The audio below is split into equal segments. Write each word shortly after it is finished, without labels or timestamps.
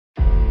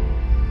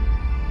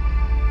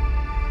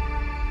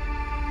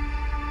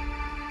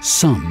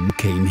Some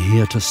came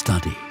here to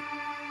study,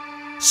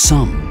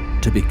 some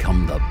to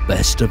become the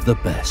best of the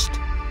best.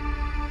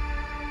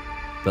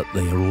 But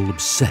they are all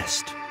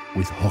obsessed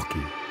with hockey.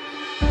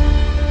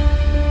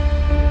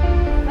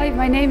 Hi,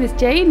 my name is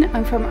Jane.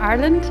 I'm from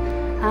Ireland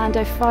and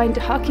I find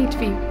hockey to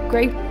be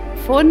great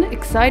fun,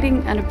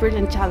 exciting and a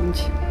brilliant challenge.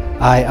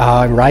 Hi,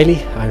 I'm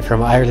Riley. I'm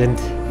from Ireland.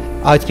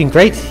 It's been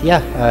great,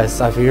 yeah. It's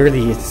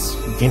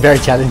been very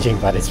challenging,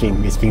 but it's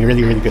been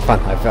really, really good fun.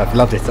 I've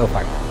loved it so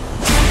far.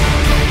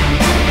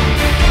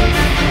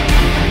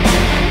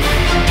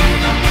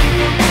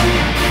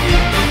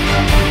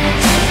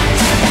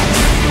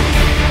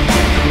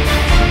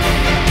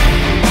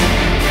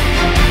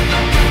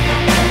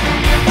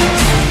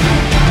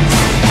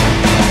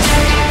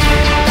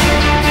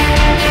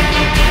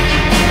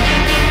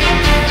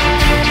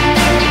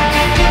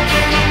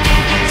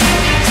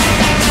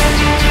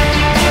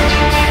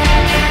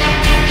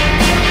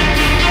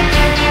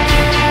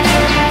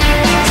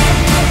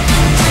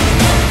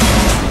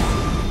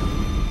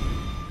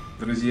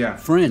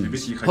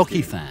 Friends,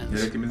 hockey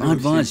fans, I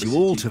advise you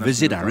all to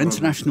visit our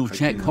international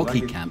Czech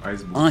hockey camp,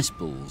 Ice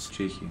Balls.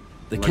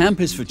 The camp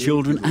is for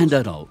children and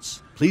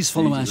adults. Please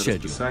follow our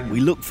schedule. We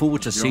look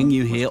forward to seeing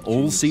you here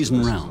all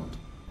season round.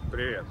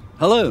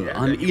 Hello,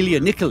 I'm Ilya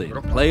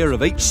Nikolin, player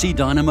of HC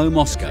Dynamo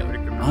Moscow.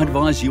 I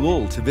advise you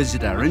all to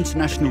visit our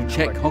international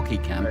Czech hockey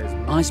camp,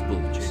 Ice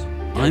Balls.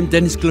 I'm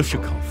Denis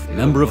Glushakov,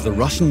 member of the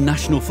Russian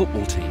national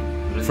football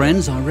team.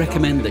 Friends, I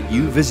recommend that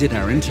you visit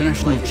our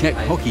international Czech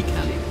hockey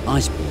camp,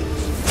 Ice Balls.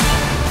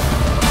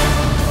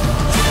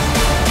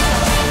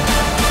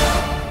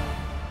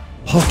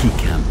 Hockey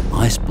Camp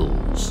Ice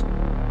Balls,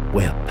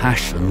 where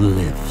passion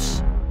lives.